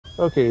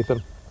Okay,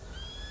 Ethan.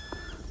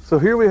 So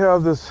here we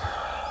have this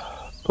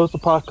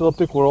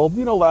post-apocalyptic world,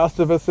 you know, Last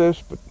of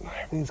Us-ish, but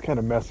everything's kind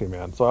of messy,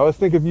 man. So I always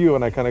think of you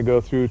when I kind of go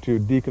through to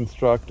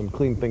deconstruct and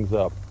clean things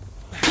up.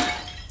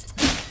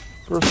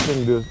 First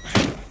thing to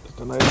just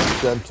a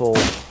nice, gentle,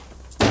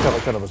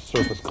 kind of a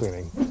surface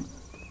cleaning.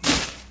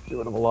 Get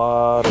rid of a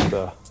lot of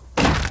the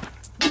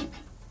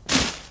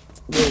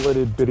little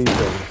itty bitty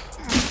things.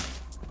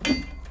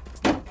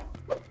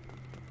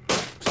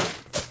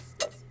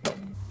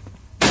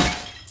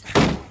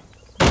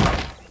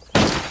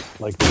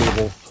 Like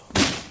tables,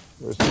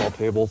 very small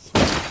tables.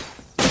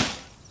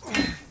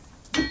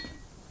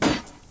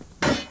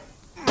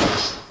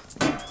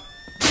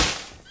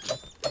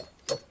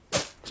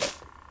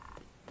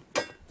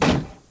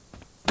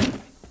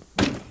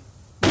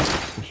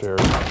 Some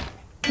chairs.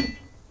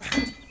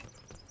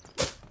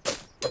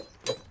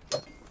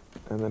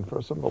 And then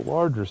for some of the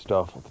larger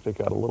stuff, let's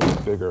take out a little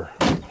bit bigger.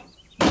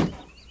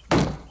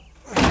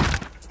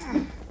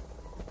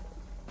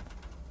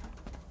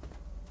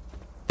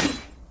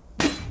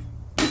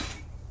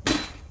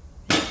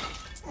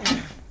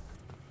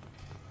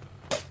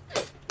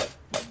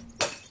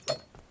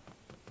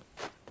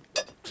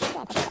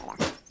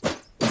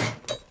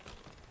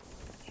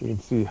 You can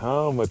see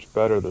how much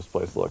better this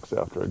place looks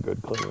after a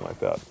good cleaning like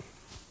that.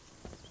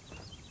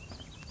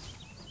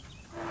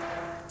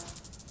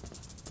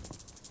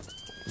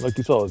 Like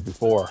you saw this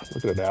before,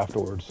 look at it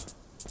afterwards.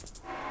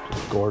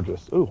 Just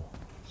gorgeous. Ooh,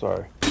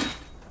 sorry.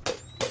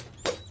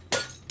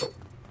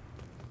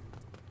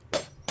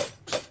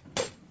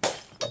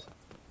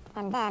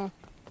 And then,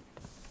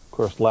 Of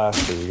course,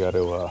 lastly, you got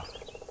to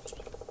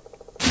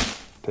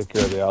take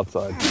care of the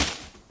outside.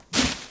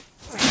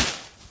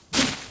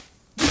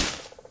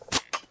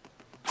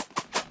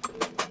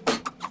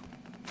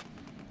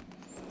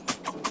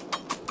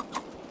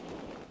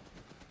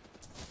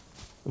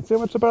 And see how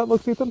much better it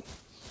looks, Ethan?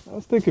 I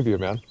was thinking of you,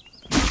 man.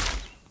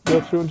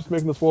 Go through and just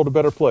making this world a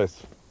better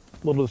place.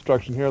 A little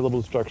destruction here, a little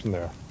destruction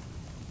there.